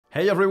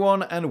Hey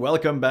everyone, and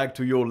welcome back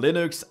to your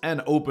Linux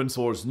and open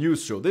source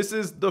news show. This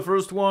is the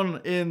first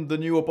one in the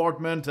new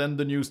apartment and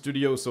the new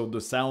studio, so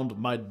the sound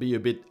might be a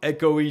bit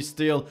echoey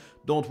still.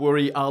 Don't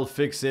worry, I'll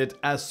fix it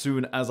as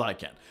soon as I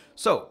can.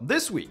 So,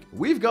 this week,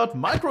 we've got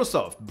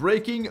Microsoft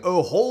breaking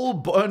a whole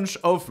bunch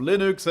of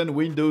Linux and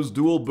Windows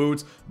dual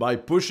boots by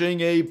pushing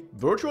a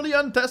virtually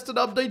untested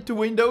update to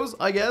Windows,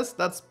 I guess.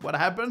 That's what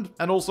happened.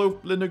 And also,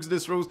 Linux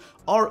distros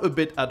are a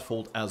bit at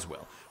fault as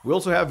well. We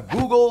also have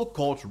Google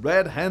caught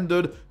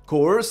red-handed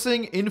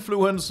coercing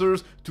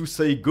influencers to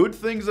say good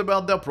things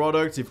about their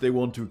products if they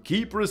want to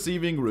keep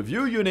receiving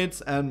review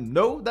units, and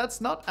no, that's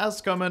not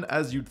as common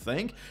as you'd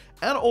think.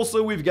 And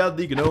also we've got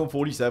the GNOME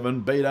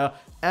 47 beta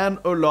and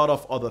a lot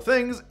of other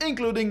things,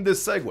 including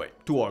this segue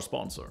to our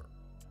sponsor.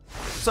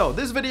 So,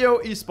 this video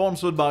is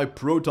sponsored by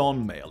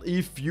Proton Mail.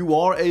 If you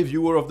are a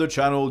viewer of the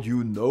channel,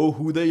 you know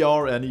who they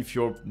are, and if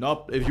you're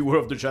not a viewer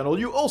of the channel,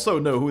 you also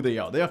know who they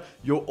are. They're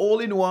your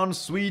all-in-one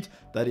suite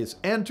that is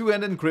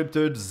end-to-end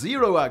encrypted,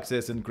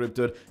 zero-access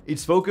encrypted.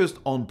 It's focused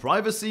on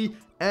privacy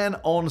and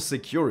on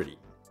security.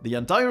 The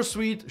entire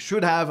suite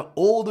should have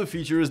all the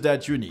features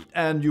that you need,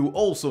 and you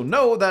also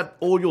know that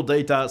all your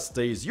data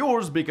stays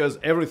yours because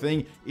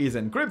everything is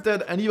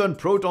encrypted and even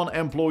Proton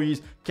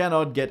employees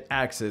cannot get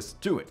access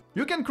to it.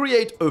 You can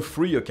create a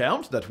free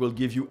account that will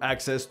give you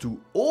access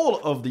to all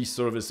of these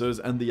services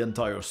and the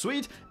entire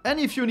suite, and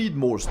if you need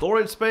more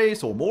storage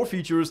space or more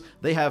features,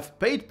 they have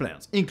paid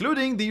plans,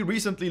 including the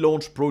recently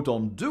launched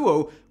Proton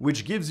Duo,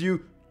 which gives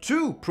you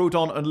 2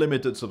 Proton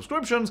Unlimited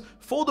subscriptions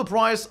for the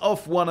price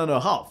of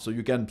 1.5, so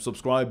you can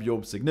subscribe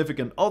your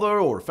significant other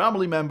or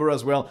family member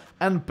as well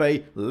and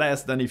pay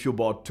less than if you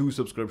bought 2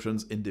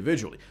 subscriptions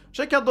individually.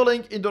 Check out the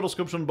link in the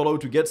description below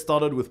to get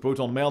started with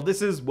Proton Mail.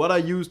 This is what I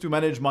use to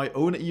manage my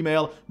own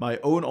email, my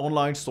own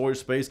online storage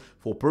space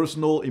for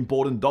personal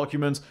important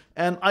documents,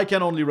 and I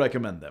can only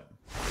recommend them.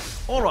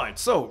 Alright,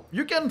 so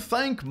you can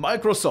thank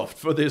Microsoft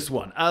for this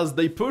one, as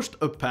they pushed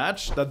a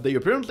patch that they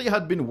apparently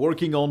had been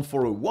working on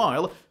for a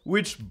while,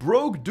 which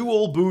broke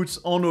dual boots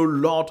on a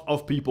lot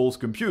of people's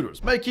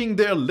computers, making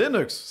their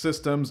Linux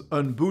systems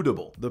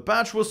unbootable. The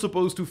patch was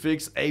supposed to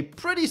fix a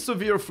pretty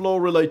severe flaw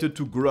related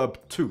to Grub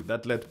 2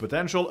 that let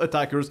potential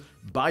attackers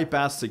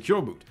bypass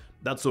secure boot.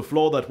 That's a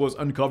flaw that was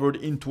uncovered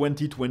in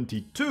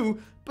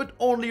 2022, but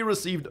only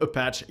received a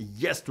patch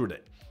yesterday.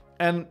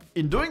 And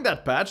in doing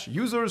that patch,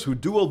 users who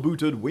dual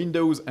booted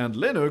Windows and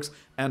Linux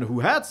and who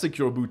had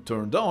secure boot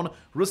turned on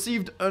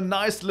received a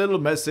nice little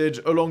message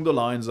along the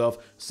lines of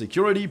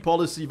security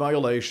policy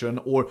violation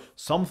or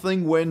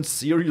something went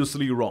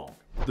seriously wrong.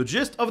 The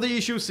gist of the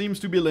issue seems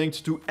to be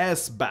linked to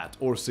SBAT,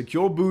 or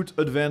Secure Boot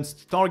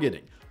Advanced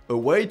Targeting, a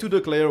way to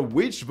declare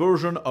which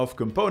version of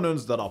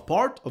components that are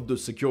part of the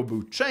secure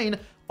boot chain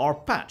are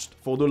patched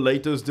for the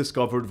latest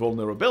discovered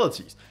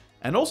vulnerabilities.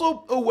 And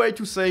also a way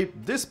to say,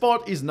 this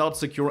part is not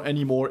secure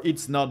anymore,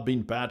 it's not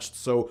been patched,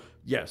 so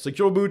yeah,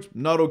 secure boot,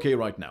 not okay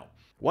right now.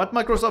 What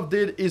Microsoft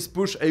did is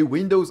push a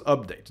Windows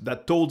update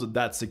that told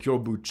that secure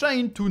boot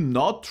chain to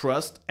not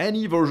trust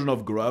any version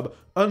of Grub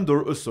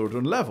under a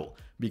certain level,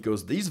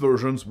 because these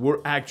versions were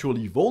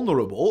actually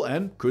vulnerable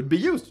and could be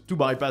used to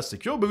bypass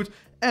secure boot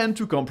and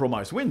to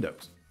compromise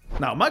Windows.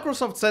 Now,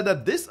 Microsoft said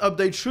that this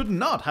update should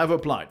not have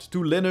applied to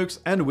Linux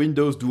and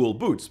Windows dual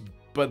boots,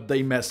 but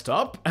they messed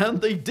up and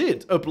they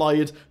did apply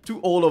it to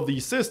all of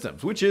these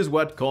systems, which is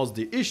what caused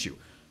the issue.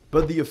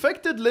 But the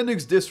affected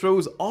Linux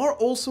distros are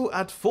also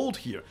at fault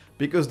here,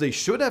 because they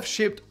should have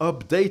shipped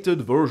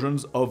updated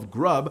versions of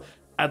Grub,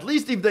 at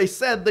least if they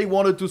said they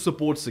wanted to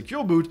support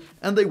secure boot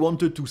and they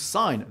wanted to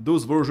sign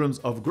those versions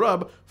of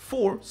Grub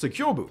for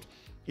secure boot.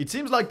 It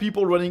seems like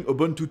people running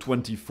Ubuntu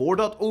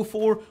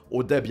 24.04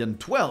 or Debian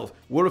 12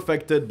 were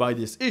affected by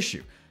this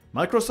issue.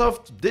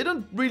 Microsoft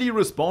didn't really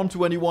respond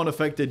to anyone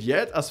affected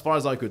yet, as far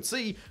as I could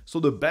see, so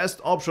the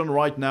best option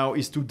right now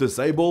is to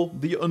disable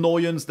the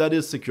annoyance that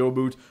is secure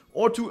boot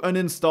or to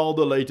uninstall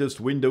the latest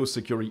Windows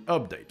security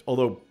update,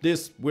 although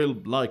this will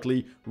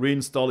likely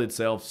reinstall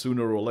itself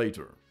sooner or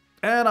later.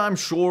 And I'm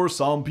sure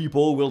some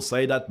people will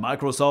say that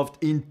Microsoft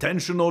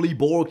intentionally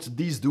borked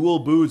these dual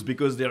boots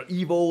because they're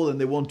evil and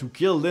they want to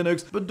kill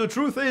Linux, but the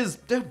truth is,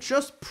 they're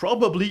just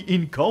probably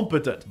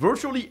incompetent.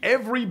 Virtually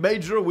every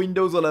major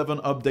Windows 11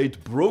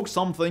 update broke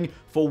something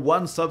for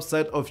one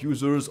subset of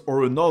users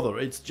or another.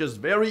 It's just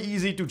very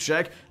easy to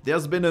check.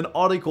 There's been an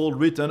article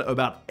written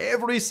about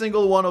every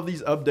single one of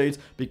these updates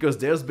because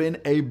there's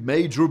been a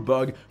major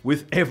bug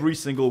with every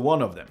single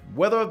one of them.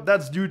 Whether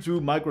that's due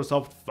to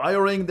Microsoft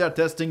firing their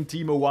testing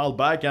team a while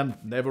back and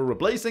never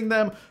replacing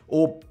them,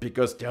 or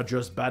because they're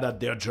just bad at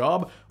their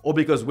job, or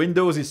because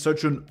Windows is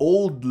such an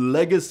old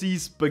legacy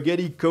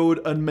spaghetti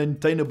code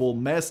unmaintainable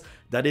mess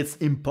that it's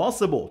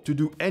impossible to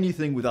do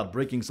anything without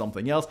breaking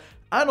something else.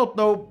 I don't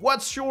know.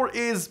 What's sure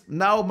is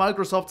now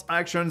Microsoft's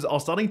actions are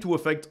starting to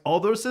affect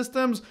other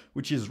systems,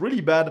 which is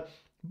really bad.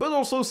 But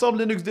also some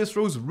Linux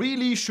distros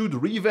really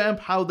should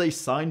revamp how they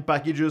sign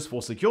packages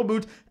for secure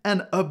boot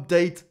and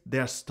update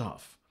their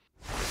stuff.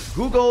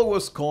 Google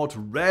was caught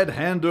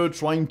red-handed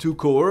trying to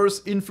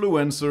coerce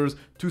influencers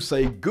to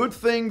say good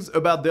things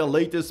about their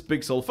latest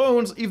Pixel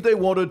phones if they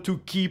wanted to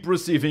keep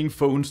receiving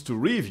phones to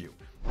review.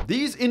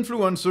 These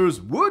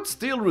influencers would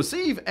still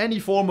receive any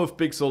form of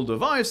Pixel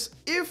device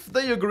if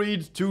they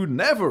agreed to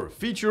never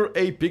feature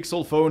a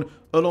Pixel phone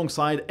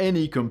alongside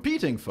any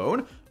competing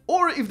phone,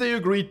 or if they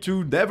agreed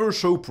to never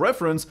show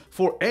preference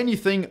for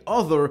anything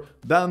other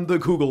than the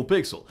Google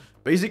Pixel.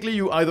 Basically,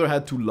 you either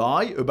had to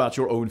lie about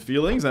your own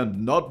feelings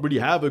and not really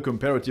have a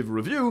comparative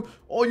review,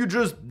 or you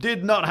just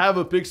did not have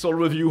a Pixel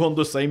review on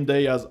the same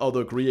day as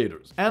other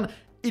creators. And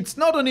it's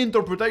not an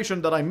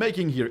interpretation that I'm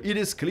making here, it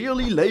is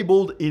clearly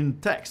labeled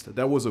in text.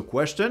 There was a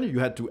question you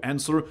had to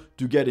answer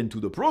to get into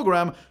the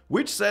program,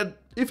 which said,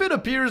 if it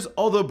appears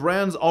other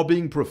brands are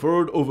being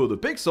preferred over the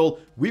Pixel,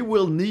 we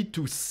will need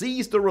to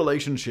cease the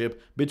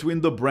relationship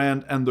between the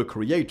brand and the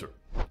creator.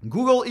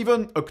 Google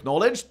even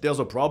acknowledged there's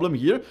a problem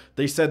here.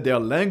 They said their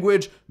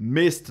language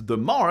missed the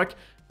mark,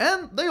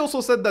 and they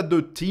also said that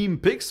the Team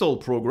Pixel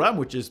program,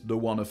 which is the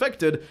one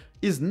affected,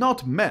 is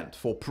not meant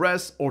for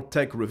press or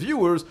tech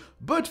reviewers,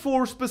 but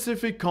for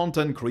specific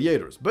content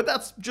creators. But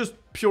that's just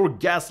pure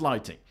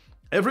gaslighting.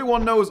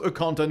 Everyone knows a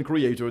content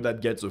creator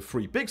that gets a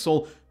free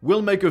Pixel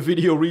will make a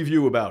video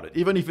review about it.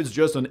 Even if it's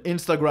just an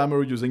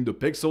Instagrammer using the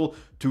Pixel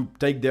to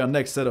take their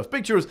next set of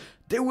pictures,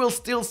 they will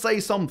still say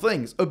some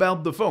things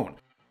about the phone.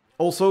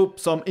 Also,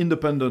 some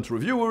independent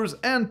reviewers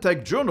and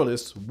tech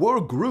journalists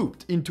were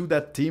grouped into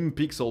that Team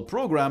Pixel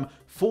program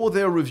for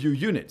their review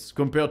units,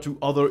 compared to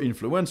other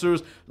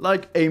influencers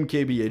like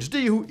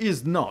AimKBHD, who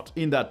is not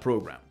in that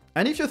program.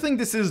 And if you think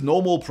this is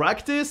normal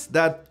practice,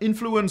 that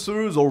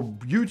influencers or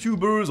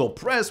YouTubers or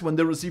press, when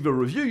they receive a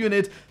review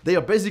unit, they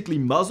are basically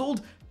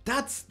muzzled,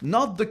 that's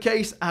not the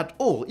case at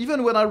all.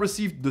 Even when I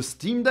received the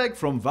Steam Deck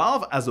from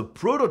Valve as a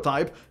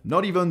prototype,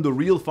 not even the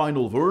real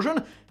final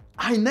version,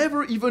 I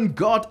never even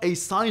got a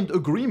signed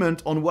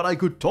agreement on what I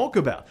could talk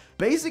about.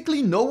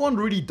 Basically, no one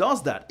really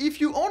does that.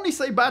 If you only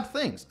say bad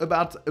things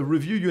about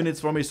review units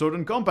from a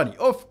certain company,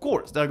 of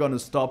course they're gonna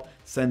stop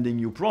sending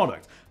you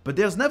products. But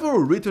there's never a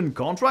written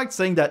contract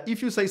saying that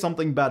if you say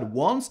something bad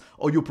once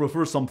or you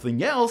prefer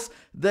something else,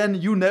 then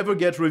you never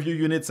get review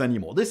units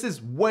anymore. This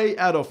is way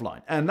out of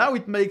line. And now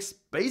it makes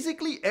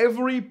basically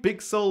every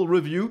Pixel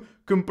review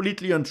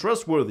completely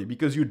untrustworthy,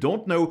 because you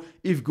don't know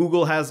if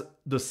Google has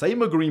the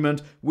same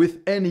agreement with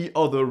any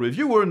other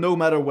reviewer, no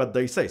matter what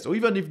they say. So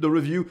even if the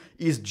review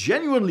is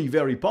genuinely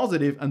very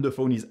positive and the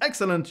phone is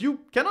excellent,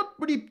 you cannot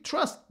really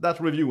trust that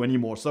review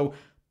anymore. So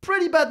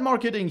pretty bad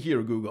marketing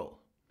here, Google.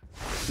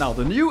 Now,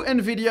 the new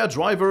Nvidia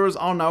drivers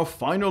are now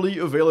finally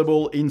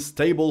available in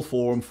stable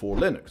form for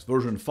Linux.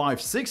 Version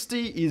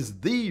 560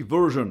 is the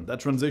version that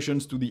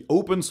transitions to the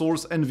open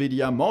source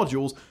Nvidia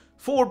modules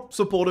for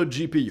supported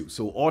GPU,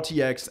 so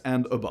RTX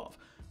and above.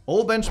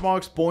 All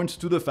benchmarks point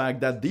to the fact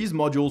that these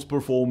modules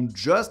perform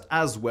just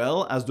as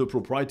well as the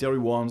proprietary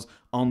ones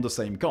on the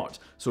same card.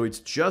 So it's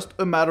just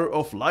a matter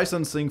of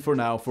licensing for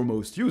now for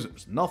most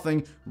users.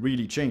 Nothing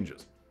really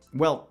changes.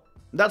 Well,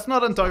 that's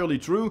not entirely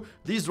true.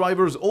 These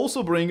drivers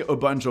also bring a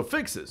bunch of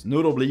fixes,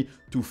 notably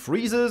to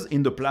freezes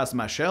in the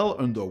plasma shell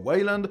under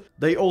Wayland.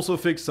 They also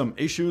fix some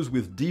issues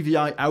with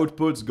DVI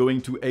outputs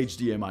going to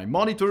HDMI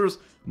monitors.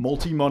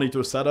 Multi-monitor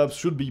setups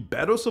should be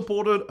better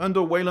supported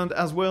under Wayland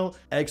as well.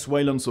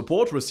 X-Wayland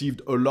support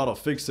received a lot of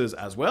fixes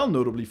as well,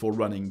 notably for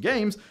running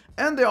games,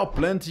 and there are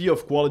plenty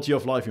of quality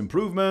of life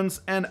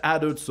improvements and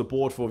added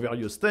support for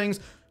various things,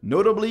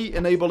 notably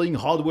enabling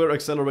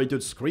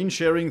hardware-accelerated screen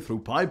sharing through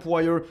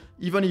Pipewire,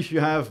 even if you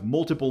have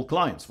multiple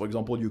clients. For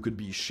example, you could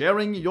be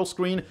sharing your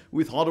screen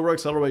with hardware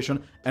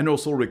acceleration and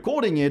also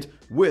recording it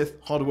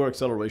with hardware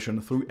acceleration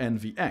through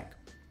NVENC.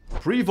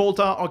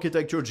 Pre-Volta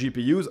architecture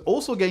GPUs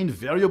also gained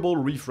variable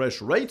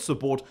refresh rate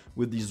support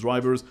with these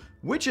drivers,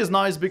 which is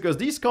nice because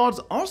these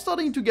cards are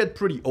starting to get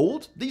pretty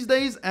old these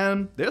days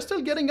and they're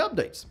still getting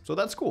updates, so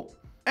that's cool.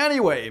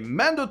 Anyway,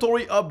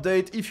 mandatory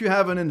update: if you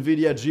have an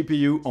Nvidia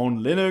GPU on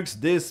Linux,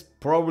 this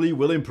probably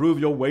will improve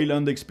your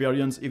Wayland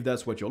experience if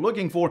that's what you're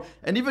looking for,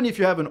 and even if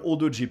you have an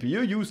older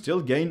GPU, you still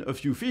gain a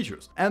few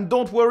features. And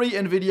don't worry,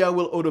 Nvidia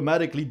will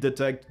automatically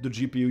detect the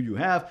GPU you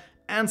have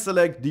and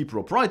select the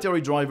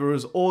proprietary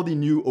drivers or the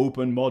new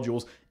open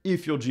modules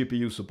if your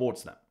GPU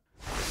supports them.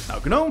 Now,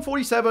 GNOME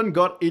 47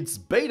 got its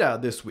beta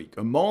this week,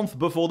 a month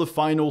before the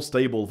final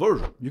stable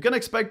version. You can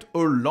expect a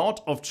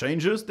lot of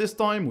changes this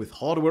time, with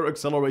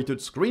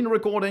hardware-accelerated screen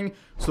recording,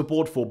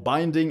 support for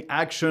binding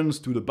actions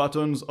to the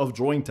buttons of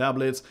drawing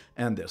tablets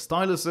and their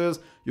styluses.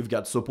 You've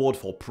got support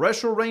for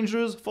pressure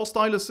ranges for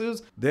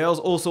styluses. There's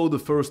also the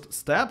first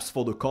steps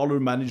for the color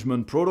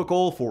management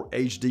protocol for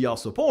HDR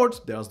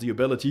support. There's the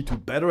ability to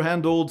better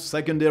handle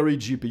secondary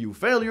GPU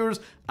failures.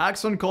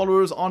 Accent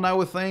colors are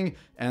now a thing,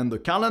 and the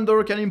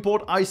calendar can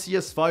import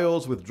ICS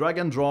files with drag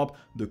and drop.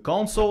 The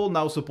console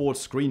now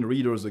supports screen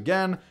readers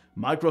again.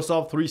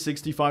 Microsoft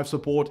 365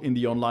 support in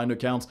the online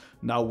accounts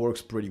now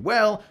works pretty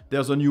well.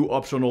 There's a new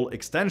optional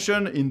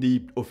extension in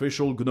the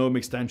official GNOME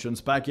extensions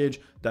package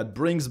that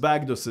brings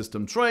back the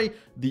system tray.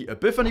 The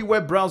Epiphany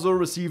web browser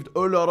received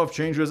a lot of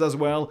changes as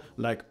well,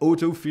 like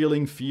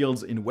auto-filling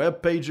fields in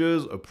web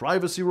pages, a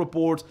privacy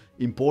report,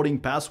 importing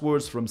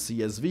passwords from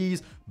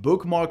CSVs,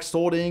 bookmark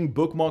sorting,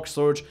 bookmark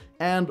search,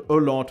 and a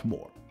lot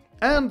more.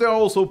 And there are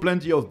also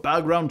plenty of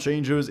background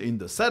changes in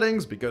the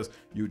settings, because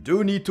you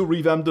do need to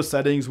revamp the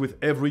settings with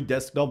every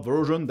desktop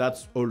version.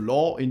 That's a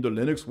law in the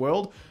Linux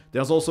world.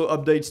 There's also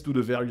updates to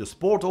the various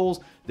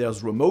portals,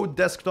 there's remote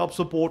desktop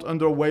support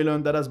under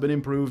Wayland that has been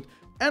improved,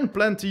 and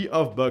plenty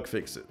of bug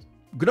fixes.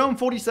 GNOME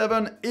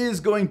 47 is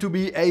going to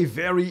be a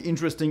very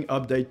interesting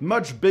update,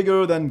 much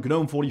bigger than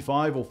GNOME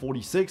 45 or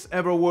 46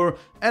 ever were,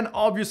 and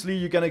obviously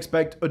you can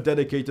expect a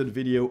dedicated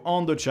video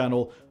on the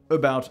channel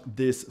about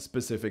this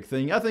specific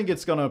thing. I think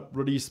it's gonna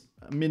release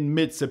in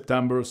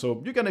mid-September, so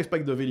you can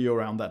expect the video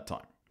around that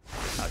time.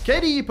 Now,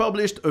 KDE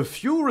published a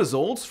few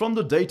results from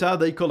the data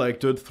they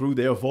collected through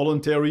their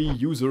voluntary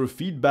user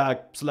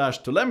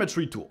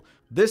feedback/telemetry tool.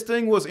 This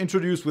thing was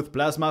introduced with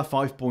Plasma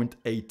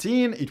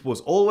 5.18, it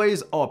was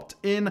always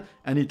opt-in,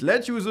 and it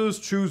let users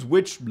choose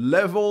which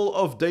level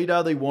of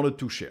data they wanted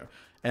to share.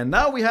 And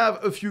now we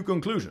have a few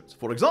conclusions.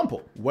 For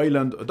example,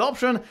 Wayland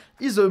adoption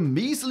is a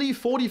measly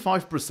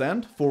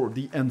 45% for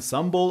the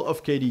ensemble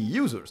of KDE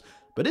users.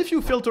 But if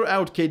you filter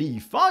out KDE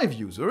 5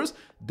 users,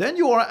 then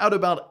you are at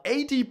about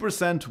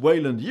 80%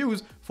 Wayland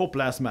use for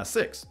Plasma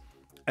 6.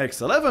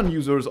 X11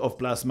 users of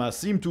Plasma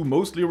seem to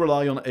mostly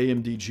rely on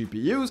AMD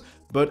GPUs,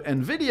 but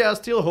Nvidia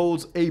still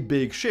holds a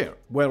big share,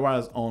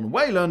 whereas on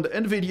Wayland,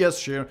 Nvidia's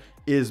share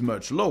is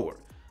much lower.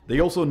 They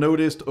also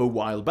noticed a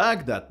while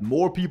back that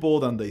more people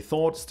than they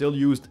thought still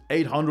used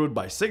 800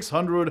 by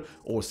 600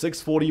 or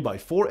 640 by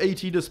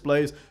 480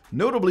 displays,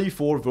 notably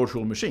for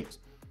virtual machines.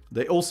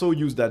 They also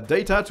use that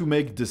data to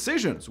make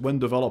decisions when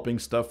developing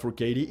stuff for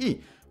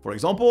KDE. For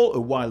example, a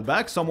while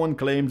back someone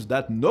claimed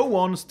that no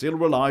one still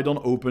relied on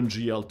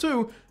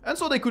OpenGL2, and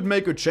so they could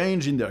make a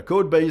change in their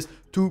codebase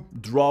to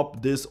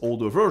drop this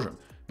older version.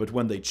 But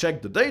when they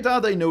checked the data,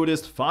 they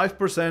noticed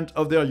 5%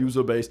 of their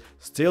user base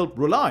still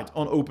relied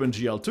on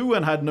OpenGL2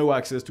 and had no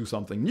access to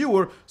something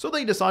newer, so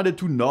they decided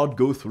to not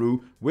go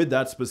through with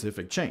that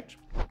specific change.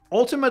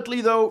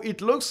 Ultimately though, it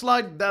looks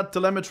like that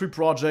telemetry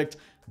project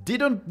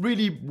didn't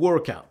really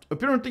work out.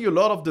 Apparently a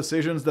lot of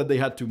decisions that they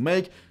had to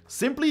make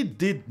simply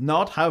did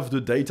not have the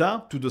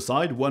data to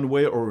decide one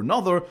way or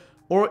another,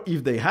 or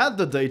if they had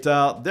the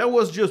data, there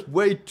was just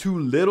way too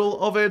little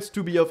of it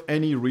to be of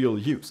any real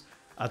use.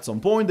 At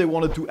some point they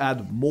wanted to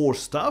add more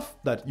stuff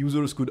that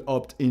users could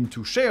opt in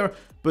to share,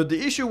 but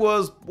the issue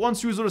was,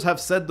 once users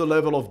have set the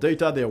level of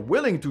data they're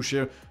willing to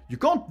share, you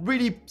can't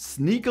really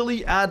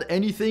sneakily add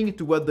anything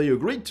to what they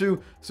agreed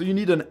to, so you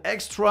need an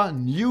extra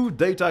new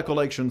data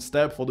collection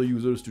step for the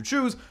users to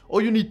choose,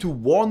 or you need to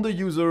warn the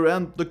user,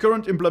 and the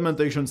current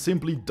implementation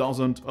simply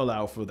doesn't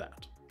allow for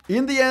that.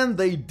 In the end,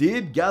 they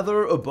did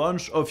gather a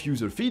bunch of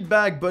user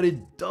feedback, but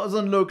it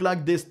doesn't look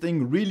like this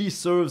thing really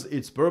serves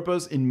its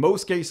purpose. In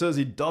most cases,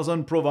 it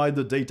doesn't provide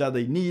the data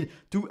they need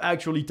to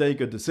actually take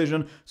a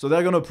decision, so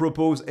they're gonna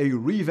propose a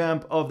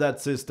revamp of that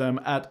system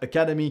at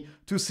Academy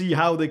to see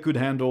how they could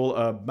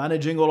handle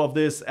managing all of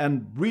this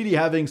and really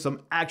having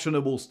some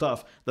actionable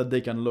stuff that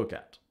they can look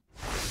at.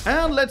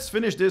 And let's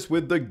finish this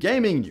with the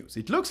gaming news.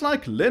 It looks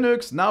like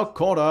Linux now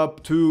caught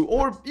up to,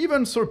 or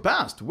even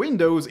surpassed,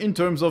 Windows in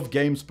terms of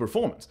games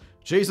performance.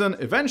 Jason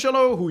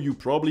Evangelho, who you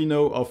probably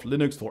know of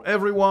Linux for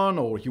Everyone,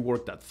 or he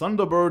worked at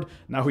Thunderbird,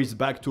 now he's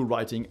back to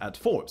writing at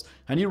Forbes.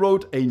 And he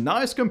wrote a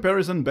nice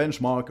comparison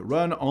benchmark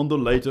run on the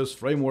latest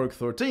Framework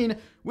 13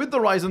 with the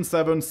Ryzen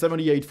 7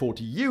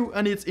 7840U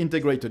and its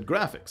integrated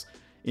graphics.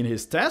 In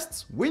his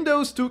tests,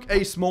 Windows took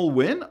a small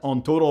win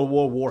on Total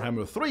War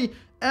Warhammer 3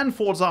 and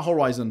Forza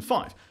Horizon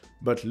 5,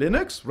 but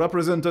Linux,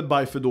 represented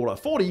by Fedora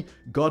 40,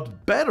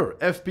 got better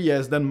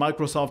FPS than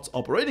Microsoft's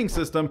operating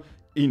system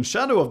in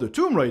Shadow of the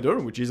Tomb Raider,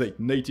 which is a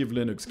native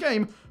Linux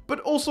game, but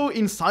also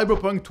in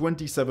Cyberpunk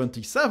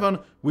 2077,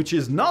 which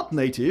is not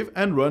native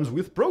and runs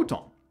with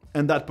Proton.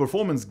 And that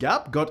performance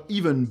gap got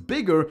even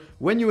bigger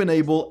when you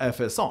enable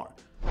FSR.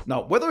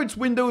 Now, whether it's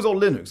Windows or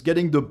Linux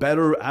getting the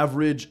better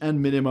average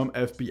and minimum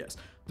FPS,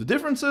 the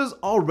differences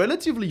are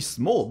relatively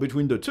small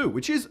between the two,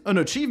 which is an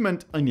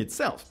achievement in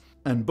itself.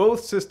 And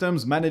both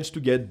systems managed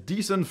to get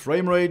decent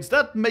frame rates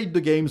that made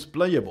the games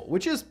playable,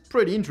 which is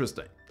pretty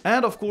interesting.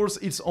 And of course,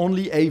 it's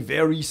only a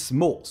very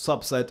small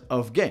subset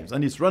of games,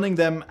 and it's running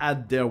them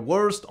at their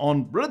worst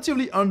on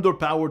relatively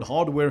underpowered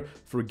hardware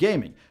for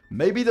gaming.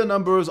 Maybe the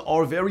numbers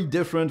are very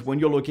different when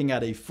you're looking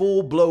at a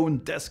full-blown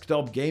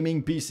desktop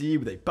gaming PC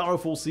with a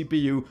powerful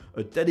CPU,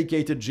 a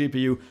dedicated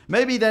GPU.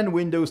 Maybe then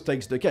Windows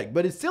takes the cake,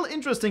 but it's still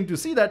interesting to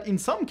see that in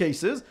some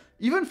cases,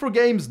 even for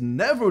games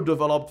never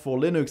developed for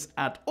Linux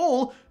at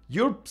all,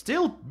 you're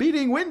still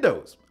beating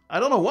Windows. I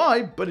don't know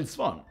why, but it's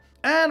fun.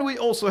 And we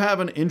also have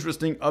an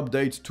interesting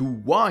update to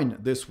Wine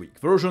this week,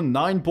 version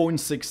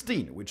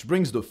 9.16, which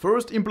brings the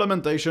first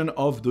implementation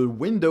of the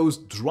Windows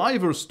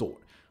driver store.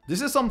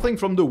 This is something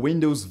from the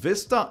Windows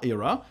Vista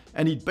era,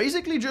 and it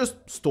basically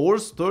just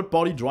stores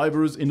third-party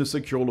drivers in a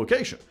secure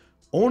location.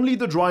 Only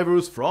the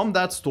drivers from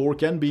that store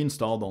can be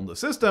installed on the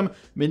system,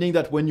 meaning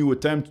that when you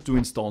attempt to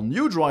install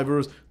new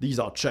drivers, these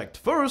are checked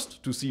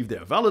first to see if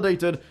they're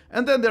validated,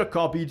 and then they're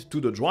copied to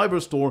the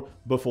driver store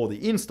before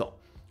the install.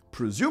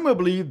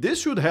 Presumably, this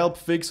should help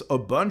fix a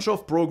bunch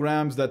of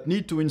programs that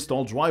need to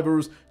install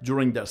drivers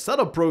during their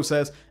setup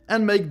process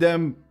and make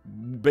them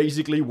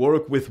basically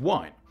work with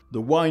Wine. The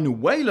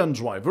Wine Wayland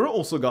driver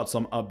also got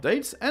some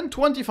updates, and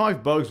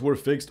 25 bugs were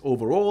fixed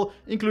overall,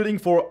 including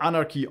for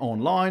Anarchy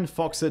Online,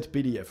 Foxit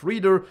PDF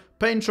Reader,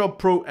 PaintShop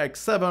Pro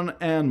X7,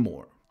 and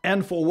more.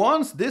 And for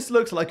once, this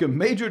looks like a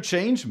major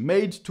change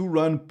made to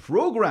run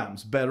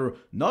programs better,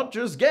 not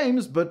just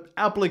games, but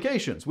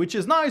applications, which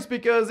is nice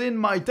because in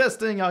my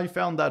testing I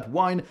found that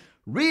Wine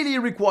really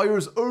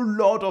requires a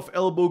lot of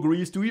elbow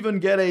grease to even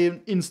get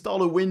an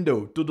installer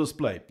window to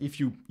display, if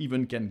you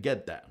even can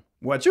get that.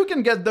 What you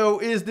can get though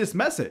is this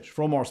message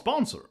from our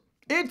sponsor.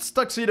 It's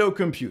Tuxedo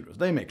Computers.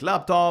 They make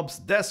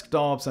laptops,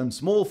 desktops, and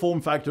small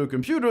form factor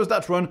computers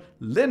that run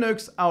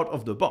Linux out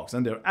of the box,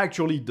 and they're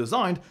actually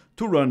designed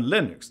to run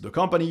Linux. The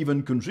company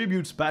even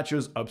contributes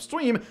patches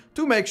upstream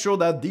to make sure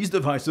that these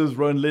devices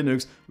run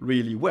Linux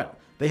really well.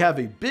 They have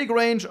a big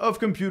range of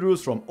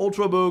computers from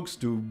ultrabooks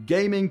to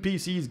gaming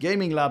PCs,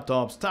 gaming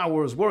laptops,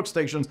 towers,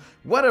 workstations,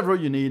 whatever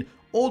you need.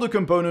 All the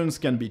components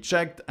can be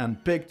checked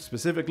and picked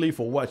specifically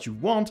for what you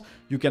want.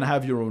 You can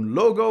have your own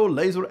logo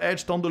laser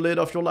etched on the lid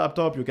of your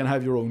laptop. You can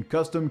have your own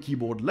custom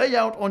keyboard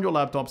layout on your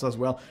laptops as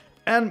well.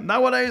 And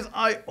nowadays,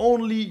 I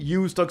only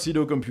use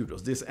Tuxedo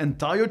Computers. This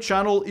entire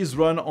channel is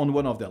run on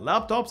one of their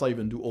laptops. I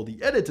even do all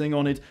the editing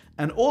on it.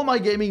 And all my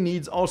gaming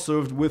needs are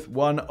served with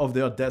one of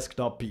their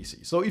desktop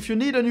PCs. So if you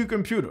need a new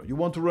computer, you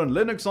want to run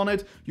Linux on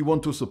it, you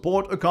want to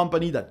support a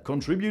company that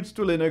contributes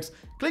to Linux,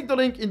 click the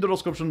link in the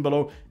description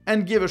below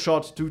and give a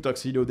shot to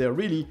Tuxedo. They're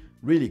really,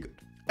 really good.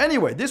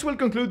 Anyway, this will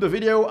conclude the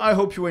video. I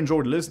hope you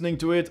enjoyed listening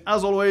to it.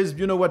 As always,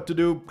 you know what to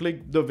do.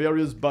 Click the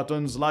various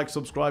buttons, like,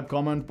 subscribe,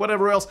 comment,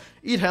 whatever else.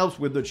 It helps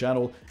with the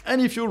channel.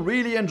 And if you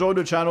really enjoy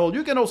the channel,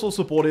 you can also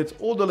support it.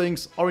 All the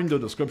links are in the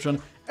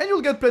description, and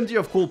you'll get plenty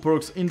of cool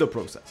perks in the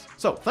process.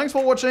 So, thanks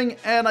for watching,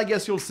 and I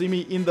guess you'll see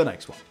me in the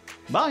next one.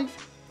 Bye!